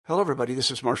Hello, everybody. This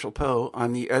is Marshall Poe.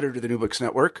 I'm the editor of the New Books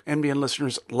Network. NBN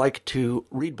listeners like to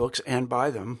read books and buy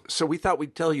them. So we thought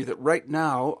we'd tell you that right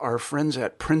now, our friends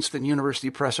at Princeton University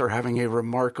Press are having a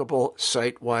remarkable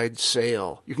site-wide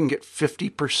sale. You can get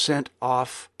 50%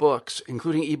 off books,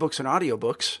 including ebooks and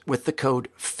audiobooks, with the code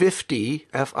 50,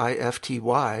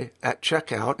 F-I-F-T-Y, at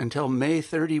checkout until May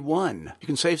 31. You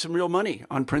can save some real money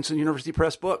on Princeton University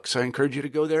Press books. I encourage you to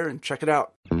go there and check it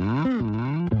out.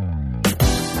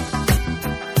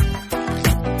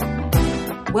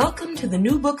 Welcome to the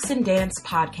New Books and Dance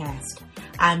podcast.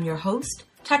 I'm your host,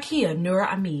 Takia Nur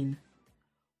Amin.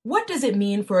 What does it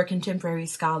mean for a contemporary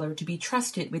scholar to be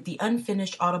trusted with the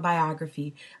unfinished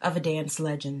autobiography of a dance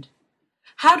legend?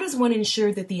 How does one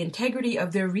ensure that the integrity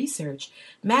of their research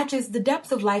matches the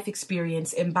depth of life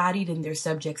experience embodied in their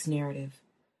subject's narrative?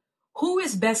 Who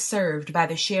is best served by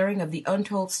the sharing of the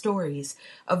untold stories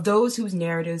of those whose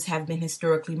narratives have been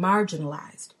historically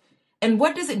marginalized? And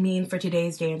what does it mean for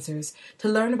today's dancers to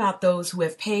learn about those who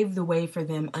have paved the way for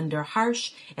them under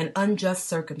harsh and unjust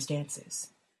circumstances?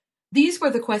 These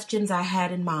were the questions I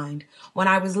had in mind when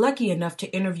I was lucky enough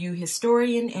to interview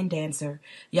historian and dancer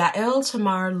Yael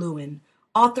Tamar Lewin,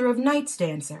 author of Night's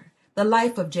Dancer, The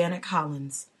Life of Janet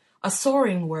Collins, a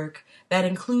soaring work that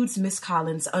includes Miss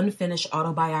Collins' unfinished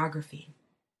autobiography.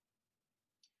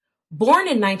 Born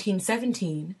in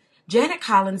 1917, Janet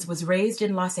Collins was raised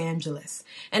in Los Angeles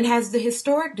and has the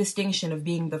historic distinction of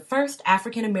being the first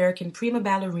African-American prima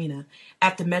ballerina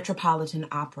at the Metropolitan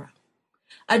Opera.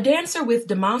 A dancer with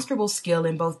demonstrable skill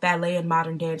in both ballet and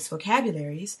modern dance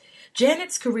vocabularies,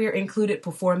 Janet's career included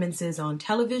performances on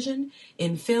television,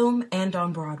 in film, and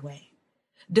on Broadway.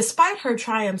 Despite her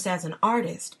triumphs as an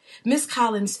artist, Miss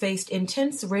Collins faced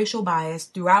intense racial bias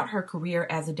throughout her career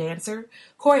as a dancer,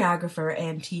 choreographer,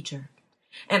 and teacher.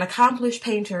 An accomplished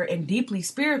painter and deeply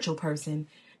spiritual person,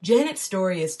 Janet's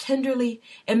story is tenderly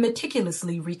and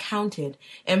meticulously recounted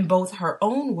in both her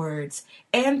own words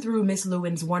and through Miss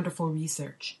Lewin's wonderful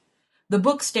research. The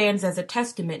book stands as a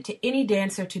testament to any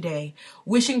dancer today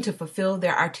wishing to fulfill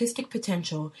their artistic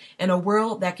potential in a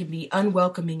world that can be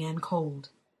unwelcoming and cold.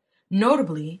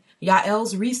 Notably,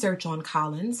 Yael's research on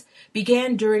Collins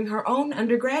began during her own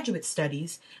undergraduate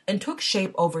studies and took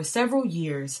shape over several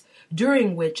years,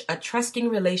 during which a trusting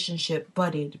relationship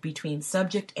budded between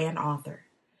subject and author.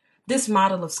 This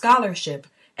model of scholarship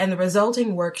and the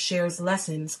resulting work shares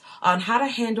lessons on how to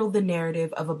handle the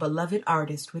narrative of a beloved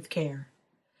artist with care.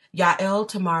 Yael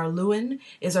Tamar Lewin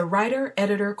is a writer,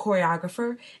 editor,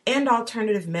 choreographer, and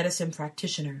alternative medicine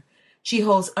practitioner. She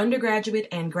holds undergraduate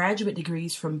and graduate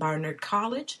degrees from Barnard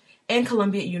College and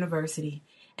Columbia University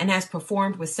and has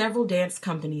performed with several dance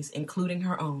companies, including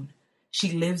her own.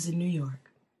 She lives in New York.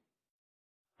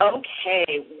 Okay,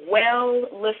 well,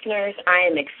 listeners, I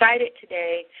am excited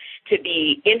today to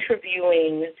be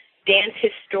interviewing dance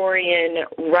historian,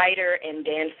 writer, and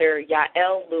dancer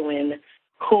Yael Lewin,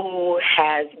 who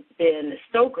has been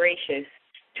so gracious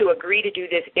to agree to do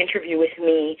this interview with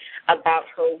me about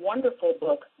her wonderful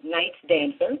book, Night's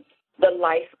Dancer, The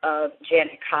Life of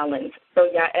Janet Collins. So,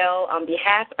 Yael, on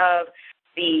behalf of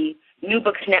the New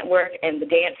Books Network and the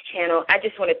Dance Channel, I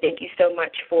just want to thank you so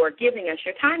much for giving us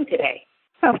your time today.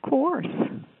 Of course.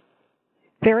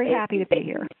 Very happy to be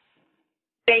here.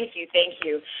 Thank you, thank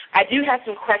you. I do have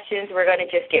some questions. We're going to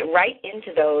just get right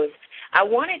into those. I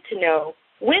wanted to know,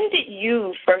 when did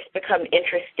you first become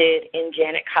interested in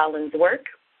Janet Collins' work?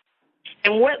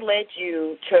 And what led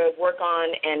you to work on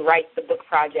and write the book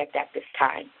project at this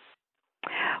time?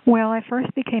 Well, I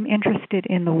first became interested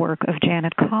in the work of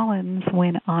Janet Collins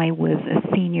when I was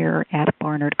a senior at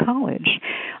Barnard College.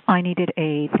 I needed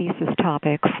a thesis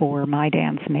topic for my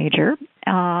dance major,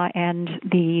 and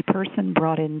the person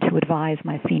brought in to advise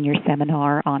my senior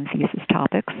seminar on thesis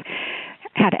topics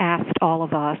had asked all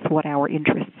of us what our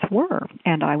interests were,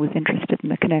 and I was interested in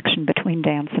the connection between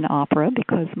dance and opera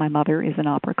because my mother is an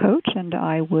opera coach, and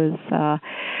I was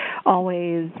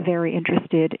always very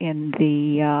interested in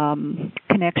the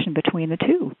connection between the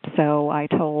two. So I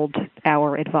told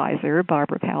our advisor,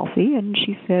 Barbara Palsy, and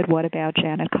she said, "What about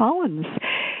Janet Collins?"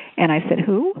 And I said,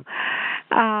 "Who?"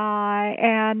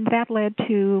 And that led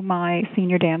to my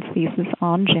senior dance thesis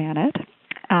on Janet.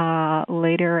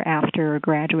 Later, after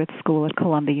graduate school at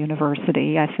Columbia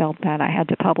University, I felt that I had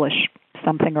to publish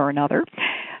something or another.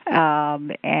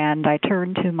 And I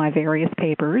turned to my various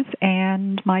papers,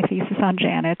 and my thesis on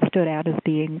Janet stood out as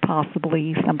being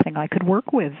possibly something I could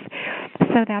work with.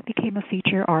 So that became a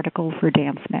feature article for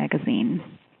Dance Magazine.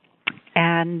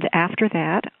 And after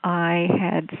that, I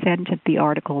had sent the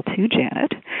article to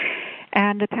Janet,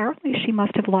 and apparently she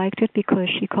must have liked it because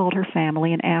she called her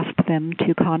family and asked them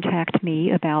to contact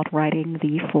me about writing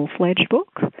the full-fledged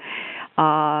book.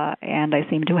 and I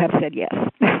seem to have said yes.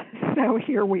 So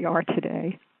here we are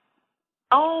today.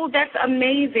 Oh, that's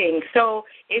amazing. So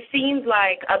it seems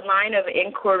like a line of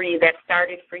inquiry that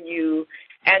started for you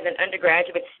as an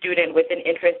undergraduate student with an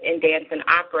interest in dance and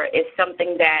opera is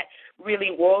something that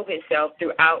really wove itself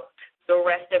throughout the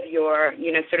rest of your,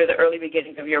 sort of the early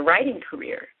beginnings of your writing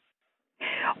career.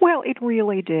 Well, it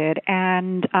really did.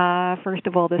 And first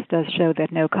of all, this does show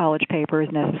that no college paper is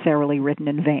necessarily written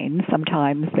in vain.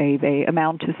 Sometimes they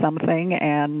amount to something,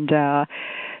 and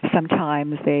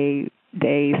sometimes they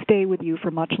stay with you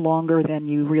for much longer than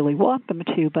you really want them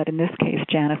to. But in this case,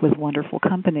 Janet was wonderful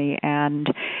company. And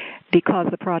because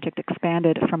the project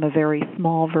expanded from a very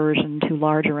small version to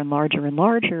larger and larger and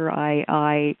larger,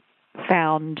 I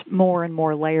found more and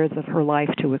more layers of her life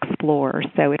to explore.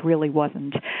 So it really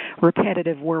wasn't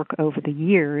repetitive work over the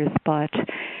years, but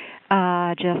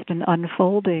just an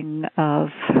unfolding of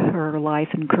her life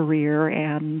and career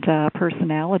and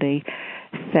personality.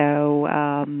 So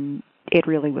it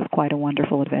really was quite a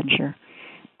wonderful adventure.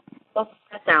 Well,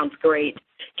 that sounds great.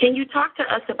 Can you talk to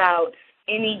us about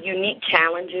any unique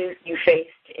challenges you faced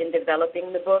in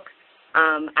developing the book?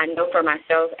 I know for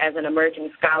myself as an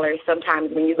emerging scholar,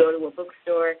 sometimes when you go to a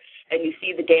bookstore and you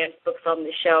see the dance books on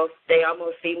the shelf, they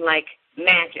almost seem like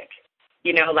magic.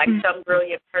 Like some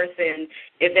brilliant person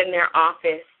is in their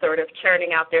office sort of churning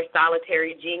out their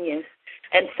solitary genius,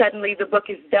 and suddenly the book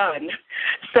is done.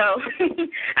 So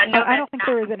I don't think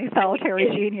there is any solitary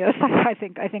genius. I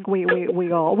think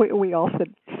we all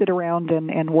sit around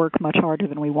and work much harder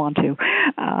than we want to.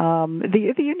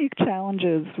 The unique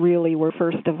challenges really were,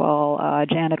 first of all,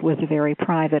 Janet was a very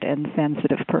private and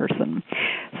sensitive person.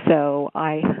 So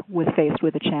I was faced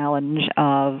with the challenge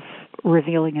of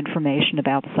revealing information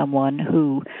about someone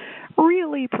who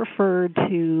really preferred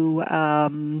to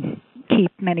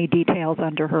keep many details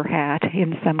under her hat.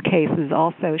 In some cases,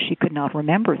 also, she could not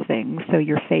remember things, so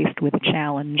you're faced with a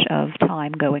challenge of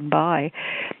time going by.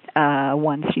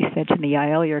 Once she said to me,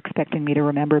 Yael, you're expecting me to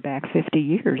remember back 50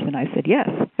 years, and I said yes.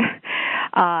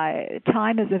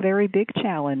 Time is a very big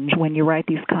challenge when you write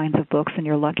these kinds of books and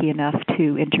you're lucky enough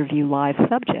to interview live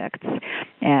subjects,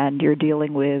 and you're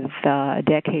dealing with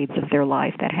decades of their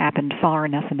life that happened far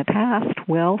enough in the past.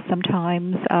 Well,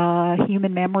 sometimes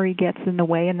human memory gets in the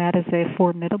way, and that is a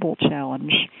formidable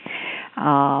challenge.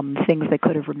 Things they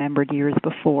could have remembered years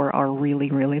before are really,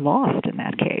 really lost in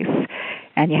that case.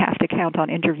 And you have to count on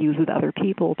interviews with other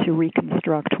people to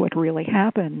reconstruct what really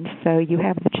happened. So you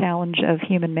have the challenge of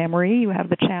human memory. You have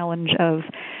the challenge of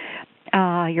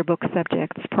your book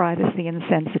subject's privacy and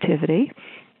sensitivity.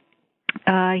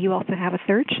 You also have a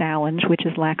third challenge, which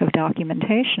is lack of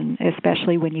documentation,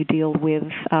 especially when you deal with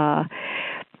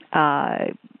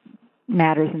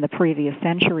matters in the previous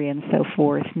century and so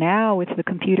forth. Now it's the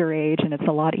computer age, and it's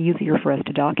a lot easier for us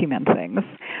to document things.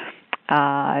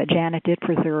 Janet did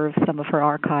preserve some of her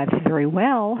archives very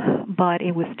well, but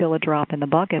it was still a drop in the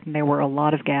bucket, and there were a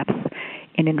lot of gaps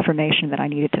in information that I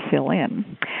needed to fill in.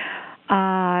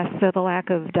 So the lack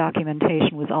of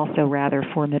documentation was also rather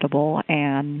formidable,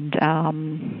 and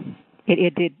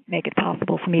it did make it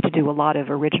possible for me to do a lot of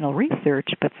original research,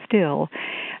 but still,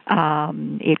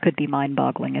 it could be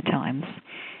mind-boggling at times.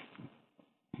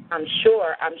 I'm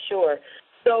sure.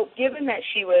 So given that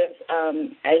she was,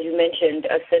 as you mentioned,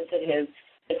 a sensitive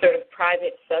and sort of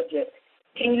private subject,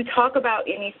 can you talk about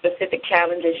any specific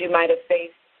challenges you might have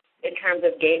faced in terms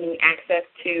of gaining access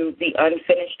to the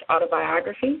unfinished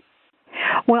autobiography?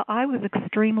 Well, I was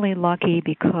extremely lucky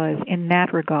because in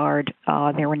that regard,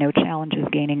 there were no challenges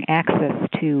gaining access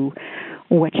to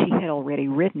what she had already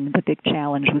written. The big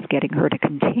challenge was getting her to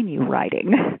continue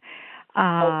writing.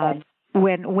 Okay.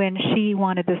 When she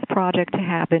wanted this project to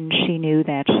happen, she knew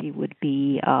that she would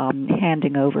be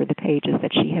handing over the pages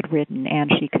that she had written,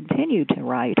 and she continued to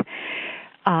write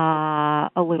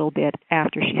a little bit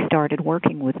after she started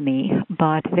working with me.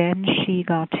 But then she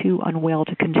got too unwell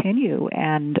to continue,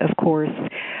 and of course,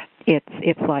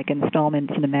 it's like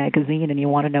installments in a magazine, and you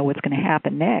want to know what's going to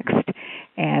happen next.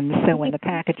 And so when the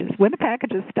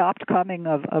packages stopped coming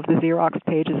of the Xerox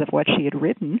pages of what she had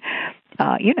written,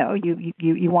 you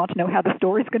want to know how the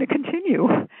story's going to continue.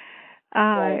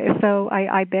 So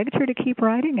I begged her to keep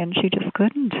writing, and she just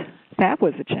couldn't. That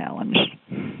was a challenge.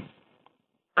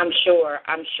 I'm sure.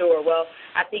 Well,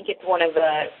 I think it's one of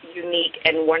the unique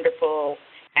and wonderful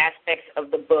aspects of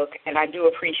the book, and I do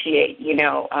appreciate,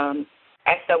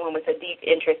 as someone with a deep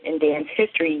interest in dance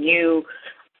history, you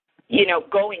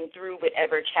going through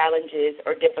whatever challenges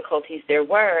or difficulties there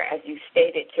were, as you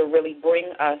stated, to really bring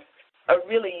us a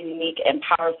really unique and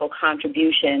powerful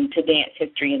contribution to dance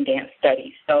history and dance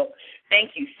studies. So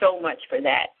thank you so much for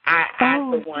that. I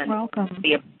for one, welcome.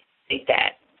 appreciate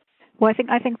that. Well,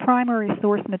 I think primary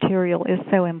source material is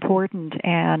so important,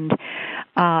 and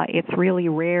it's really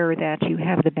rare that you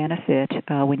have the benefit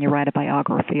when you write a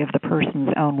biography of the person's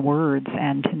own words,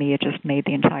 and to me it just made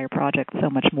the entire project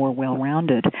so much more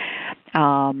well-rounded.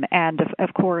 And,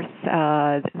 of course,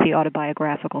 the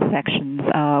autobiographical sections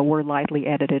were lightly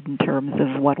edited in terms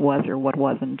of what was or what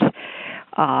wasn't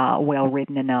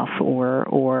well-written enough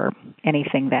or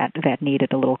anything that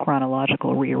needed a little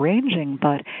chronological rearranging,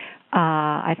 but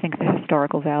I think the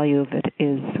historical value of it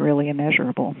is really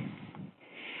immeasurable.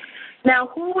 Now,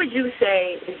 who would you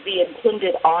say is the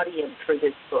intended audience for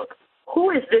this book?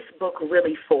 Who is this book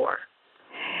really for?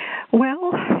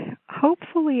 Well,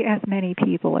 hopefully as many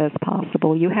people as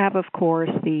possible. You have, of course,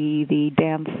 the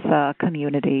dance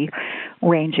community,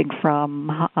 ranging from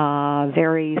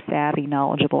very savvy,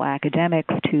 knowledgeable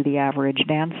academics to the average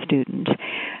dance student.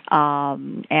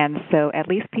 And so at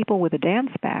least people with a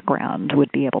dance background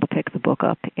would be able to pick the book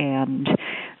up and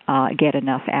get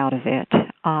enough out of it.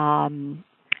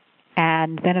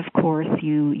 And then, of course,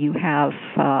 you have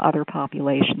other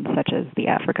populations, such as the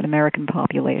African American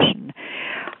population,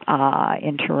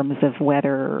 in terms of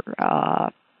whether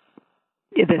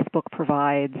this book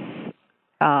provides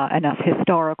enough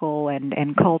historical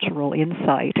and cultural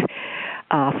insight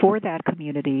for that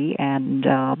community. And,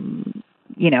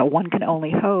 one can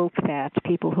only hope that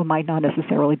people who might not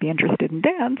necessarily be interested in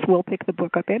dance will pick the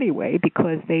book up anyway,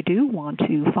 because they do want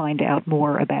to find out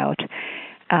more about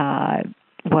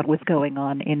what was going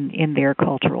on in their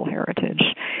cultural heritage,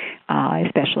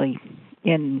 especially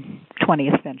in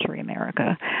 20th century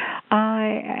America.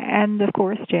 And, of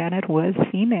course, Janet was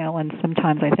female, and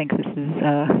sometimes I think this is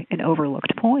an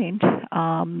overlooked point.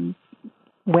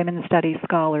 Women studies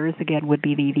scholars, again, would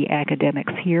be the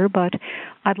academics here, but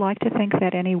I'd like to think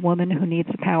that any woman who needs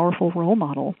a powerful role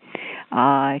model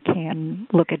can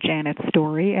look at Janet's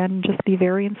story and just be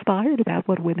very inspired about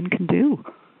what women can do.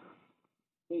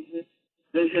 Mm-hmm.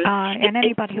 Mm-hmm. And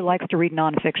anybody who likes to read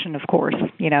nonfiction, of course.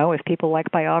 If people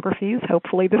like biographies,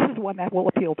 hopefully this is one that will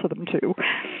appeal to them too.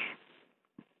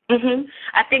 Mm-hmm.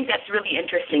 I think that's really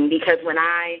interesting, because when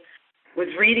I was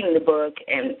reading the book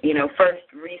and, first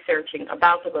researching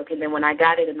about the book, and then when I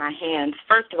got it in my hands,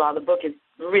 first of all, the book is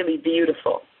really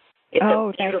beautiful.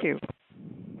 Thank you.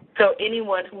 So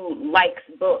anyone who likes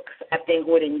books, I think,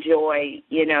 would enjoy,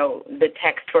 the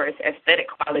text for its aesthetic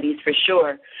qualities for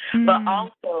sure. Mm. But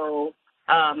also,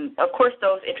 of course,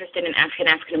 those interested in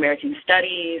African American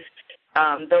studies,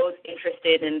 those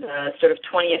interested in the sort of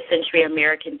 20th century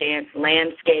American dance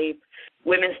landscape,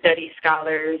 women's studies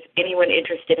scholars, anyone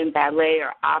interested in ballet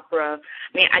or opera.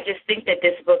 I mean, I just think that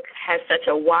this book has such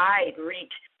a wide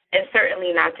reach, and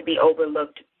certainly not to be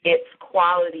overlooked. Its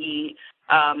quality,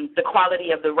 the quality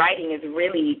of the writing is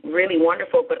really, really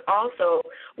wonderful, but also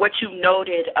what you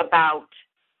noted about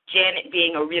Janet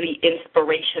being a really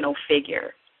inspirational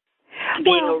figure,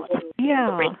 being a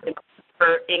really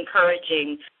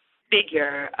encouraging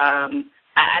figure.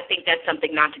 I think that's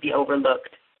something not to be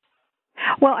overlooked.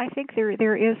 Well, I think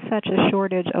there is such a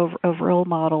shortage of role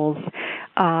models,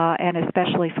 and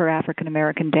especially for African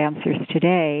American dancers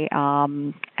today.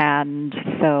 And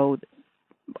so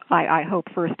I hope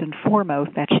first and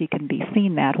foremost that she can be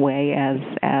seen that way as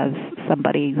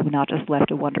somebody who not just left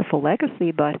a wonderful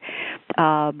legacy, but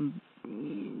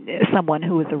someone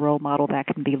who is a role model that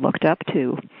can be looked up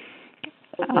to.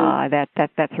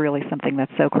 That's really something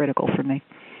that's so critical for me.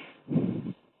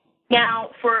 Now,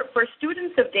 for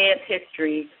students of dance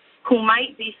history who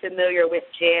might be familiar with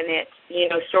Janet,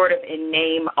 sort of in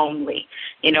name only.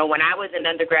 When I was an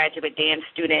undergraduate dance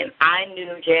student, I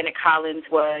knew Janet Collins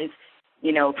was,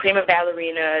 prima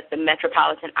ballerina at the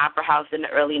Metropolitan Opera House in the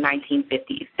early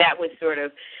 1950s. That was sort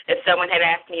of, if someone had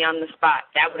asked me on the spot,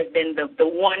 that would have been the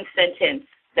one sentence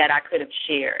that I could have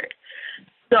shared.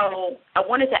 So I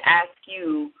wanted to ask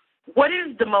you, what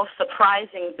is the most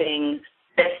surprising thing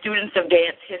that students of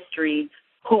dance history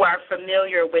who are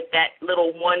familiar with that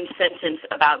little one sentence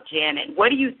about Janet, what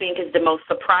do you think is the most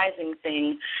surprising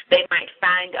thing they might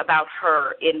find about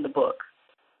her in the book?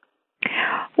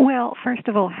 Well, first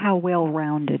of all, how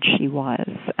well-rounded she was.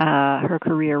 Her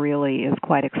career really is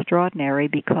quite extraordinary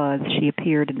because she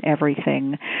appeared in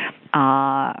everything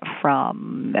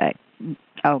from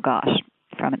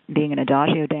being an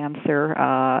adagio dancer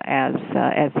as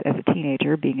a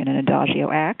teenager, being in an adagio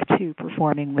act, to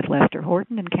performing with Lester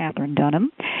Horton and Katherine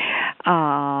Dunham,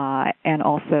 and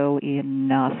also in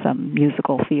some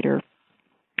musical theater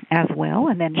as well.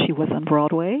 And then she was on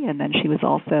Broadway, and then she was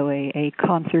also a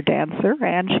concert dancer,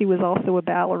 and she was also a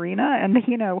ballerina. And,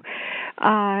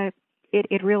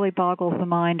 it really boggles the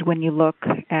mind when you look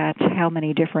at how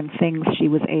many different things she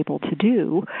was able to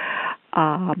do.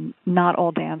 not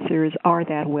all dancers are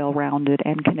that well-rounded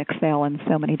and can excel in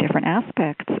so many different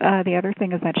aspects. The other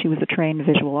thing is that she was a trained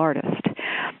visual artist,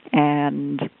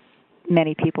 and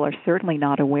many people are certainly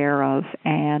not aware of,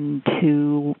 and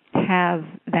to have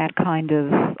that kind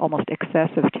of almost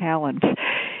excessive talent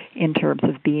in terms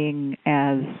of being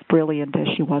as brilliant as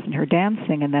she was in her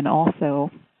dancing, and then also,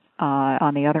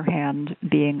 on the other hand,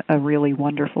 being a really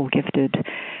wonderful, gifted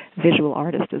visual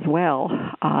artist as well,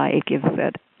 it gives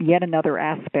it yet another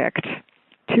aspect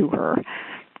to her.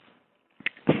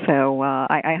 So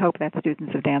I hope that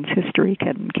students of dance history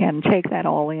can take that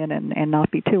all in and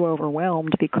not be too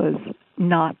overwhelmed, because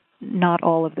not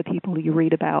all of the people you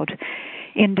read about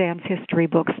in dance history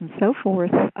books and so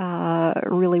forth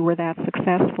really were that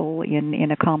successful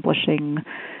in accomplishing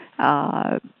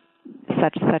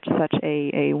such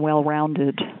a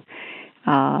well-rounded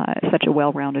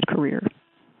career.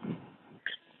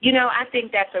 You know, I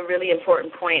think that's a really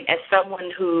important point. As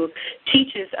someone who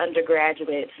teaches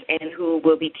undergraduates and who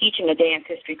will be teaching a dance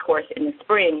history course in the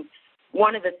spring,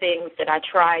 one of the things that I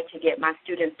try to get my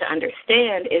students to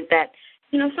understand is that,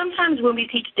 you know, sometimes when we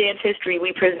teach dance history,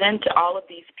 we present all of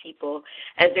these people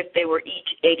as if they were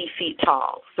each 80 feet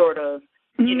tall, sort of,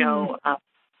 you know,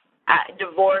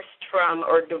 divorced from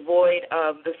or devoid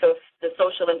of the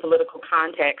social and political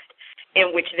context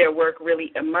in which their work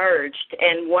really emerged.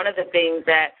 And one of the things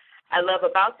that I love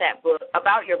about that book,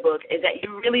 about your book, is that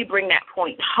you really bring that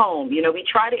point home. You know, we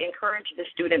try to encourage the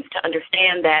students to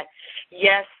understand that,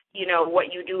 yes, you know,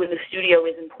 what you do in the studio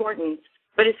is important,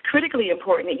 but it's critically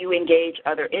important that you engage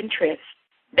other interests,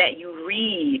 that you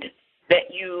read,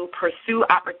 that you pursue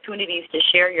opportunities to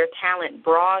share your talent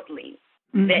broadly,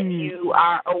 that you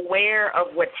are aware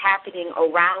of what's happening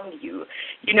around you,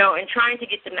 you know, and trying to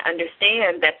get them to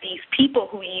understand that these people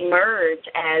who emerge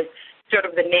as sort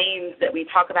of the names that we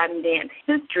talk about in dance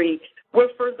history were,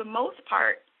 for the most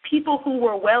part, people who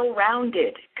were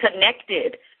well-rounded,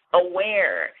 connected,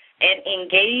 aware, and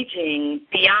engaging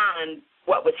beyond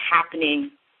what was happening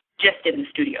just in the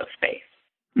studio space.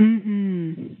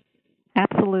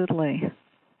 Absolutely.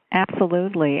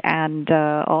 Absolutely. And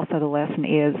also the lesson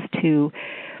is to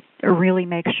really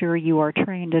make sure you are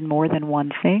trained in more than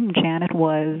one thing. Janet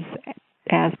was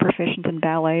as proficient in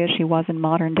ballet as she was in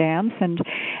modern dance, and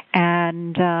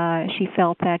she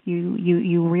felt that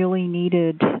you really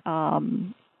needed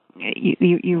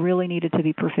you really needed to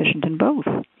be proficient in both.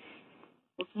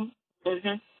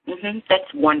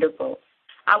 That's wonderful.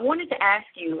 I wanted to ask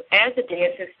you, as a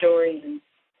dance historian,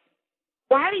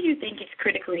 why do you think it's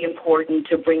critically important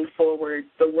to bring forward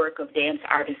the work of dance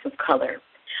artists of color?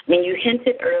 I mean, you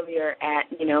hinted earlier at,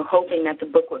 you know, hoping that the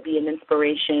book would be an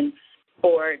inspiration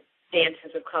for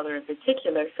dancers of color in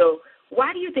particular. So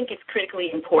why do you think it's critically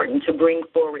important to bring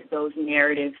forward those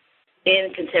narratives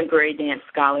in contemporary dance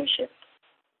scholarship?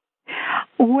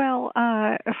 Well,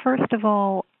 first of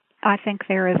all, I think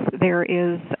there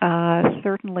is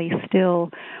certainly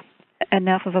still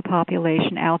enough of a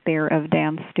population out there of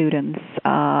dance students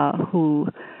who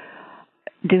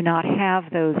do not have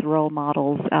those role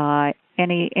models.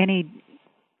 Any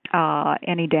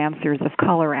dancers of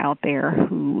color out there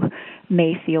who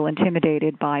may feel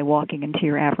intimidated by walking into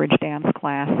your average dance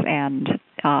class and,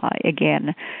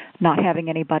 again, not having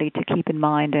anybody to keep in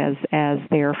mind as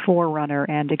their forerunner.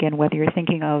 And, again, whether you're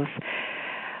thinking of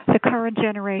the current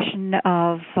generation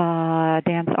of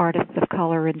dance artists of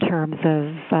color in terms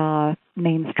of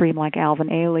mainstream like Alvin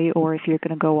Ailey, or if you're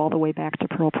going to go all the way back to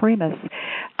Pearl Primus,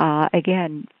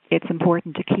 again, it's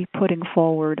important to keep putting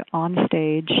forward on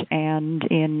stage and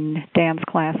in dance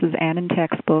classes and in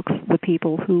textbooks the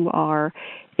people who are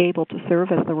able to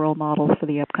serve as the role models for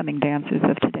the upcoming dancers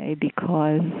of today,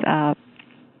 because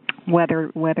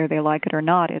whether they like it or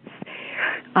not, it's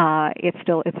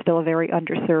still a very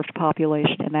underserved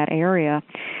population in that area.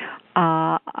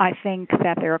 I think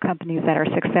that there are companies that are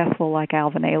successful like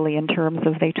Alvin Ailey in terms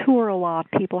of they tour a lot.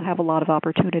 People have a lot of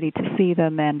opportunity to see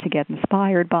them and to get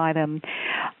inspired by them.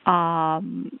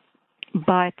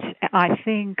 But I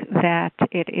think that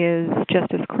it is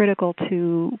just as critical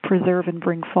to preserve and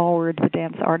bring forward the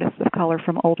dance artists of color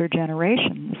from older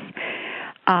generations.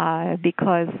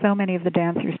 Because so many of the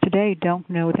dancers today don't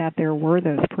know that there were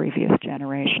those previous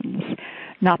generations.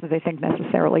 Not that they think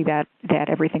necessarily that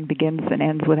everything begins and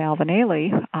ends with Alvin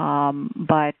Ailey,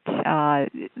 but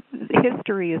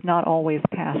history is not always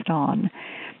passed on.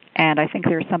 And I think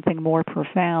there's something more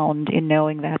profound in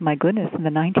knowing that, my goodness, in the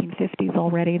 1950s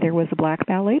already there was a black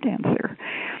ballet dancer.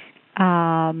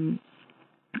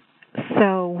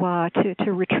 So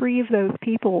to retrieve those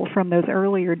people from those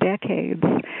earlier decades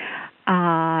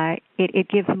it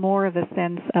gives more of a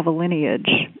sense of a lineage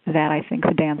that I think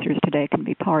the dancers today can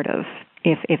be part of,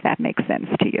 if that makes sense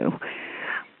to you.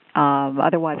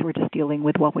 Otherwise, we're just dealing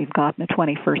with what we've got in the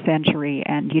 21st century,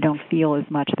 and you don't feel as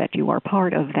much that you are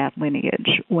part of that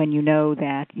lineage when you know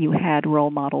that you had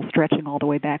role models stretching all the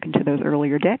way back into those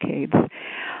earlier decades.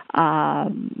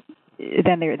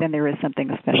 Then there is something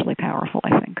especially powerful,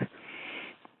 I think.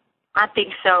 I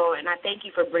think so, and I thank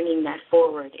you for bringing that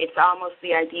forward. It's almost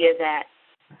the idea that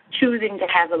choosing to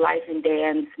have a life in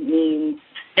dance means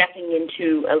stepping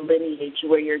into a lineage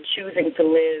where you're choosing to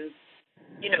live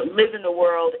in the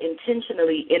world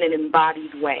intentionally in an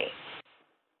embodied way.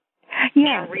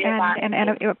 Yeah, and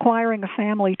acquiring a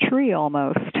family tree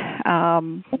almost.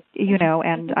 And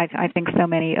I think so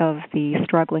many of the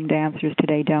struggling dancers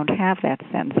today don't have that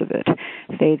sense of it.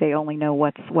 They only know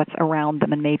what's around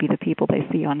them and maybe the people they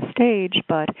see on stage,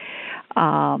 but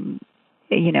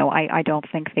I don't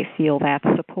think they feel that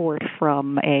support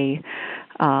from a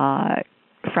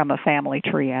family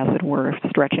tree, as it were,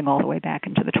 stretching all the way back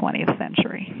into the 20th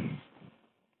century.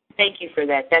 Thank you for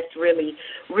that. That's really,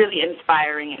 really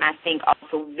inspiring, and I think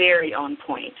also very on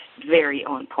point, very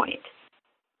on point.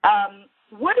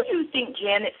 What do you think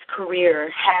Janet's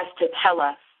career has to tell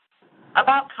us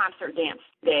about concert dance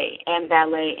today and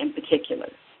ballet in particular?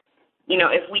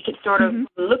 If we could sort of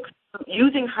look,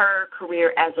 using her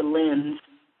career as a lens,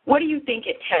 what do you think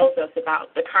it tells us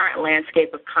about the current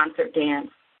landscape of concert dance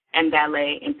and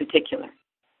ballet in particular?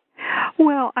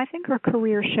 Well, I think her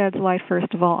career sheds light,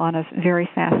 first of all, on a very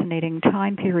fascinating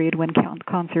time period when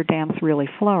concert dance really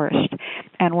flourished.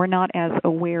 And we're not as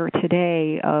aware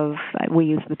today of, we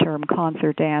use the term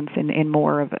concert dance in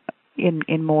more of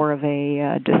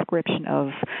a description of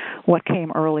what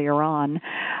came earlier on.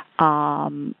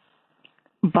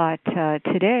 But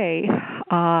today,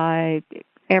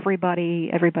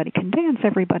 everybody can dance,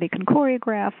 everybody can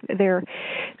choreograph. There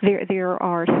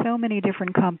are so many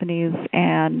different companies,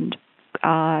 and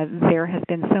there has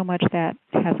been so much that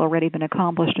has already been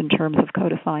accomplished in terms of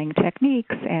codifying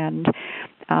techniques and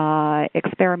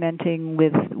experimenting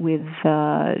with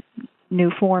new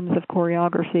forms of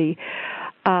choreography.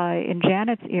 In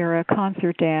Janet's era,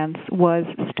 concert dance was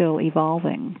still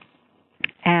evolving.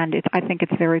 And I think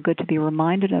it's very good to be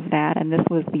reminded of that. And this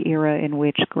was the era in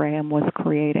which Graham was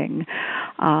creating,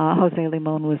 José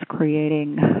Limón was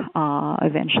creating,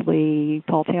 eventually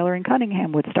Paul Taylor and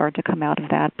Cunningham would start to come out of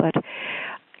that. But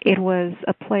it was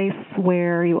a place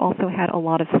where you also had a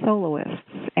lot of soloists.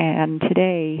 And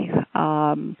today,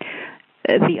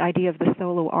 the idea of the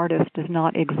solo artist does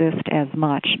not exist as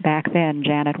much. Back then,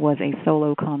 Janet was a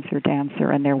solo concert dancer,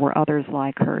 and there were others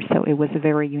like her. So it was a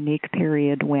very unique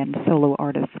period when solo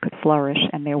artists could flourish,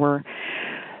 and there were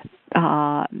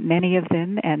many of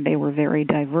them, and they were very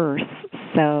diverse.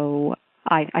 So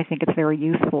I think it's very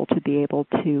useful to be able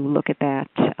to look at that.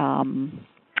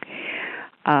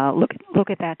 Look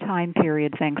at that time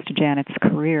period, thanks to Janet's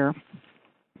career.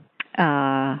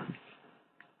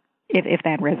 If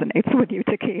that resonates with you,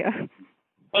 Takia.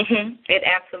 It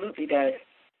absolutely does.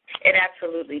 It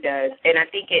absolutely does, and I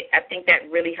think that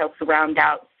really helps round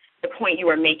out the point you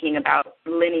were making about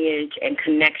lineage and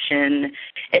connection,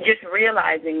 and just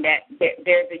realizing that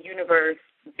there's a universe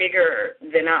bigger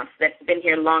than us that's been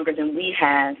here longer than we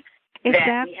have.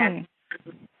 Exactly.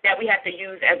 That we have to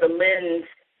use as a lens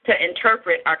to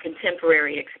interpret our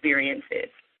contemporary experiences.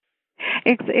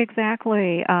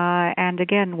 Exactly, and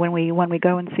again, when we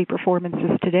go and see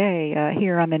performances today,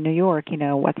 here I'm in New York.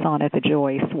 What's on at the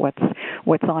Joyce,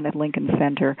 what's on at Lincoln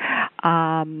Center.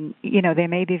 They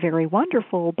may be very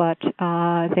wonderful, but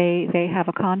they have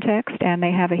a context and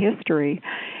they have a history,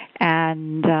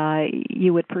 and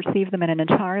you would perceive them in an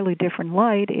entirely different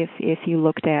light if you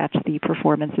looked at the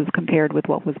performances compared with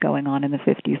what was going on in the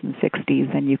 50s and 60s,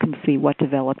 and you can see what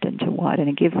developed into what, and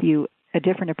it gives you a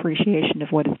different appreciation of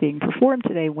what is being performed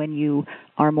today when you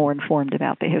are more informed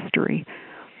about the history.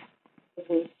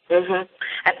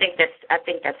 I think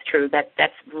that's true.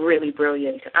 That's really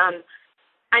brilliant.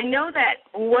 I know that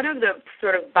one of the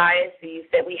sort of biases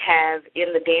that we have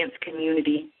in the dance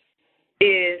community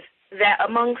is that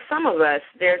among some of us,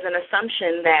 there's an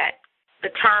assumption that the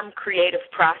term creative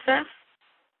process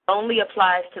only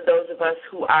applies to those of us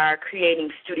who are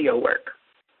creating studio work.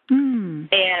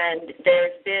 And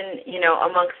there's been,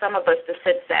 among some of us, the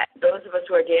sense that those of us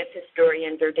who are dance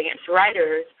historians or dance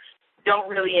writers don't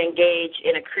really engage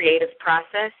in a creative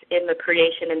process in the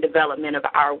creation and development of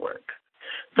our work.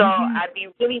 So I'd be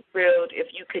really thrilled if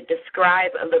you could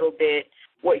describe a little bit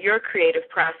what your creative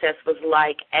process was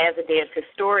like as a dance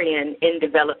historian in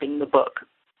developing the book.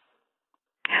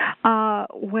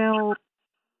 Well,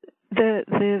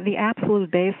 The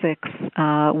absolute basics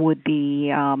would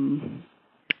be.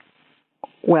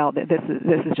 Well, this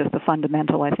is just the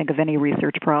fundamental, I think, of any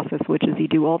research process, which is you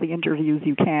do all the interviews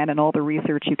you can and all the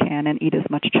research you can and eat as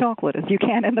much chocolate as you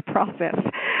can in the process.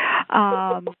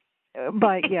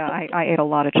 But, yeah, I ate a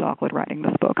lot of chocolate writing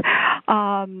this book.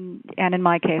 And in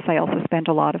my case, I also spent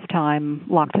a lot of time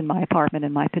locked in my apartment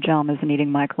in my pajamas and eating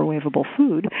microwavable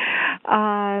food.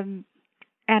 And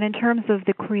in terms of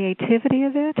the creativity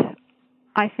of it,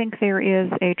 I think there is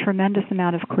a tremendous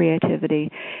amount of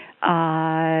creativity.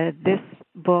 This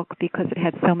book, because it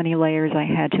had so many layers I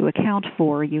had to account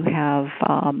for, you have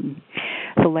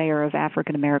the layer of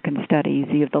African American studies,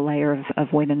 you have the layer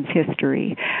of women's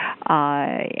history,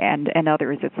 and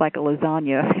others. It's like a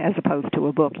lasagna as opposed to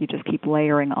a book. You just keep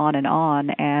layering on,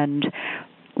 and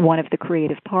one of the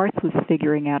creative parts was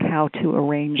figuring out how to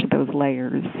arrange those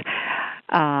layers.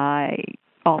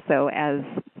 Also, as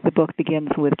the book begins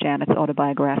with Janet's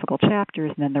autobiographical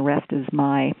chapters, and then the rest is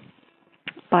my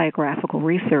biographical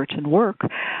research and work,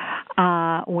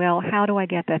 well, how do I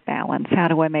get that balance? How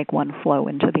do I make one flow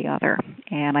into the other?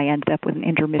 And I ended up with an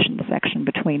intermission section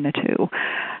between the two.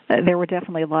 There were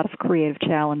definitely a lot of creative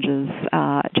challenges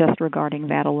just regarding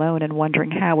that alone and wondering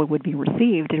how it would be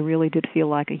received. It really did feel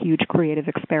like a huge creative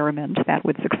experiment that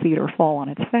would succeed or fall on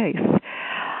its face.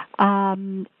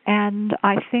 And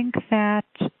I think that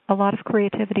a lot of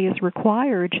creativity is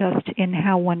required just in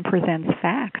how one presents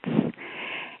facts.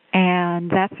 And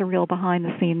that's a real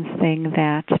behind-the-scenes thing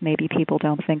that maybe people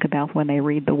don't think about when they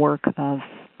read the work of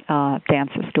dance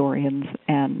historians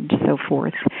and so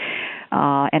forth,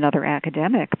 and other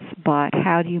academics. But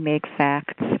how do you make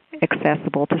facts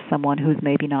accessible to someone who's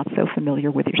maybe not so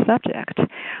familiar with your subject?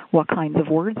 What kinds of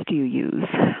words do you use?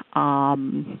 How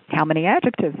many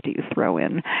adjectives do you throw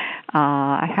in?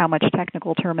 How much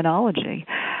technical terminology?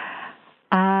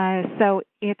 So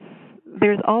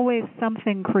there's always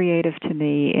something creative to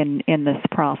me in this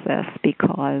process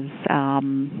because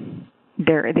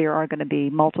there are going to be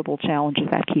multiple challenges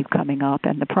that keep coming up,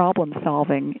 and the problem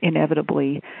solving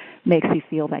inevitably makes you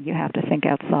feel that you have to think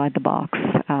outside the box.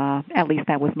 At least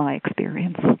that was my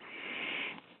experience.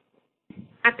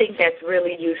 I think that's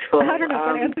really useful. I don't know if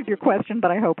that answered your question, but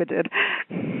I hope it did.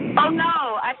 Oh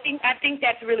no, I think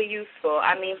that's really useful.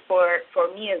 I mean, for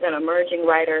me as an emerging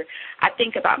writer, I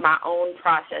think about my own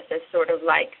process as sort of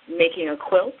like making a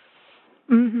quilt,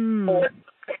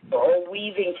 or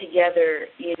weaving together,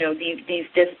 these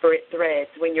disparate threads.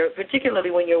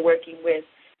 Particularly when you're working with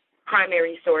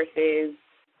primary sources,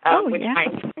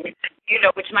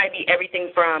 which might be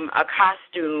everything from a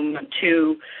costume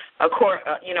to a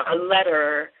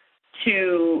letter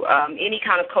to any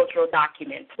kind of cultural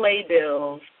document,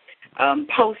 playbills,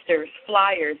 posters,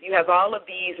 flyers. You have all of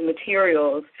these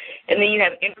materials, and then you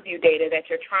have interview data that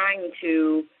you're trying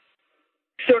to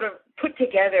sort of put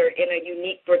together in a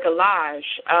unique bricolage.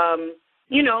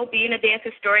 Being a dance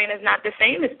historian is not the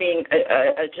same as being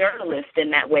a journalist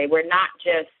in that way. We're not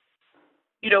just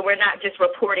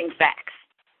reporting facts.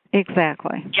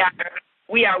 Exactly. Yeah,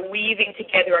 we are weaving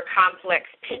together a complex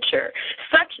picture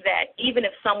such that even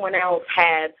if someone else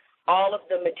had all of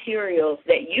the materials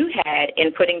that you had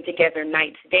in putting together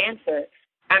Night's Dancer,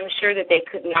 I'm sure that they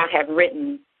could not have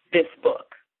written this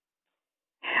book.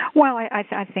 Well,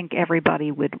 I think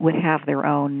everybody would have their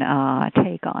own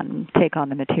take on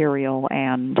the material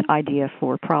and idea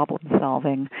for problem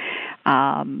solving,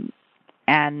 I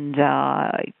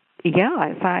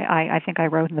think I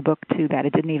wrote in the book too that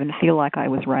it didn't even feel like I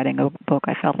was writing a book.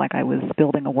 I felt like I was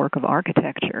building a work of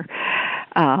architecture,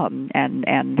 and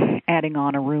adding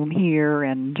on a room here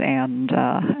and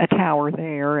a tower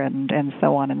there and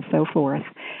so on and so forth,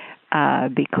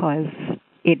 because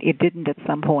it didn't at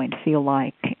some point feel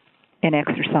like an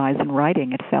exercise in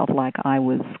writing. It felt like I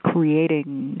was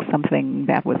creating something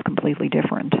that was completely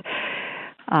different.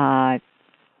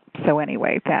 So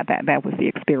anyway, that was the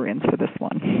experience for this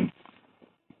one.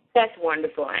 That's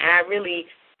wonderful. And I really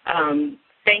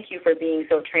thank you for being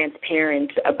so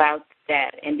transparent about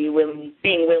that and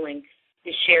being willing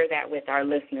to share that with our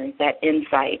listeners, that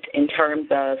insight in terms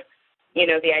of,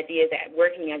 the idea that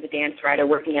working as a dance writer,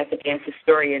 working as a dance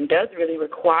historian does really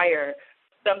require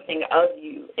something of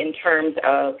you in terms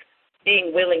of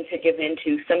being willing to give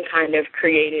into some kind of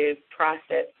creative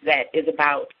process that is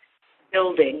about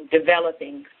building,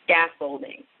 developing,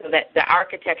 scaffolding. So that the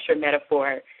architecture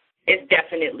metaphor is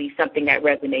definitely something that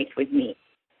resonates with me.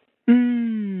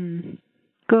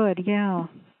 Good, yeah.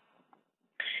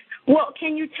 Well,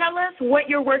 can you tell us what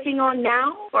you're working on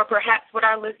now, or perhaps what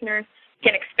our listeners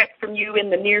can expect from you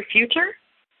in the near future?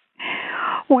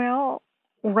 Well,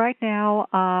 right now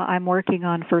I'm working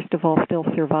on, first of all, still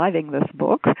surviving this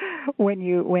book. when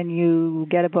you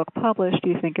get a book published,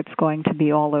 you think it's going to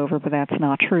be all over, but that's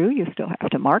not true. You still have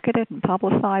to market it and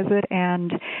publicize it,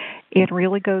 and it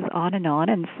really goes on.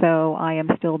 And so I am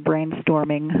still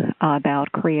brainstorming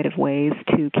about creative ways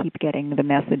to keep getting the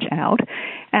message out,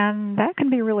 and that can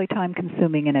be really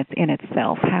time-consuming in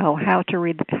itself. How to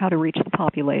reach the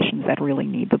populations that really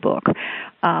need the book.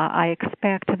 I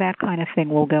expect that kind of thing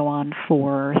will go on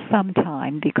for some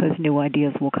time because new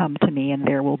ideas will come to me, and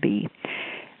there will be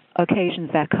occasions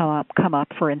that come up.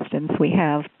 For instance, we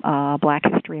have Black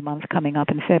History Month coming up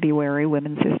in February,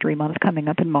 Women's History Month coming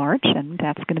up in March, and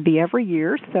that's going to be every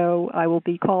year. So I will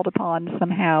be called upon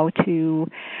somehow to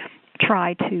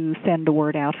try to send the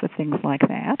word out for things like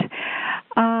that.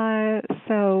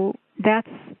 So that's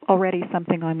already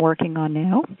something I'm working on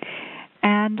now.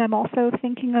 And I'm also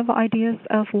thinking of ideas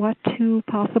of what to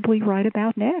possibly write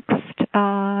about next.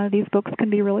 These books can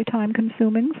be really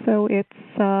time-consuming, so it's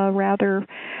rather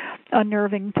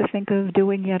unnerving to think of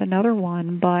doing yet another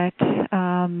one. But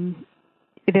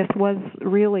this was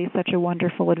really such a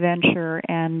wonderful adventure,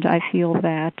 and I feel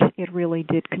that it really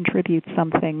did contribute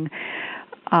something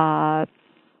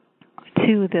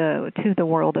to the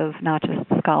world of not just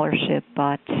scholarship,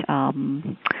 but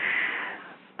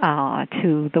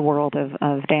to the world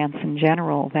of dance in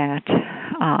general, that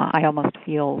I almost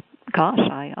feel, gosh,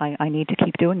 I need to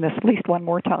keep doing this at least one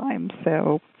more time.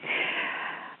 So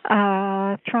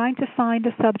trying to find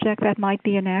a subject that might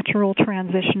be a natural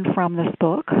transition from this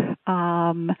book,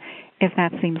 if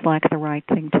that seems like the right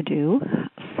thing to do.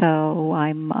 So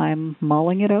I'm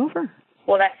mulling it over.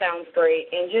 Well, that sounds great.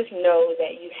 And just know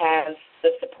that you have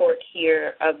the support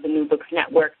here of the New Books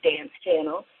Network Dance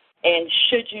Channel. And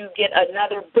should you get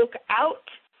another book out,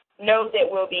 know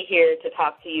that we'll be here to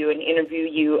talk to you and interview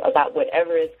you about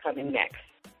whatever is coming next.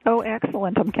 Oh,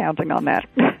 excellent. I'm counting on that.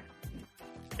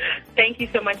 Thank you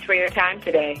so much for your time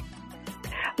today.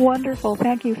 Wonderful.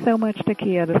 Thank you so much,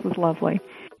 Takia. This was lovely.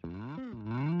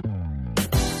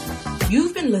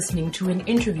 You've been listening to an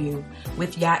interview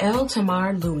with Yael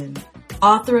Tamar Lewin,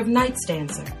 author of Night's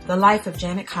Dancer, The Life of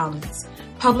Janet Collins,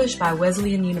 published by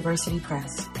Wesleyan University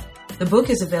Press. The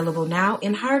book is available now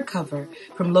in hardcover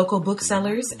from local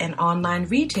booksellers and online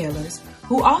retailers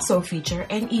who also feature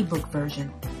an ebook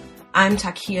version. I'm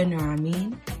Takia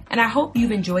Nur-Amin, and I hope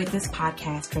you've enjoyed this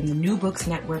podcast from the New Books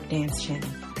Network Dance Channel.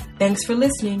 Thanks for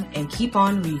listening, and keep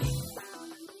on reading.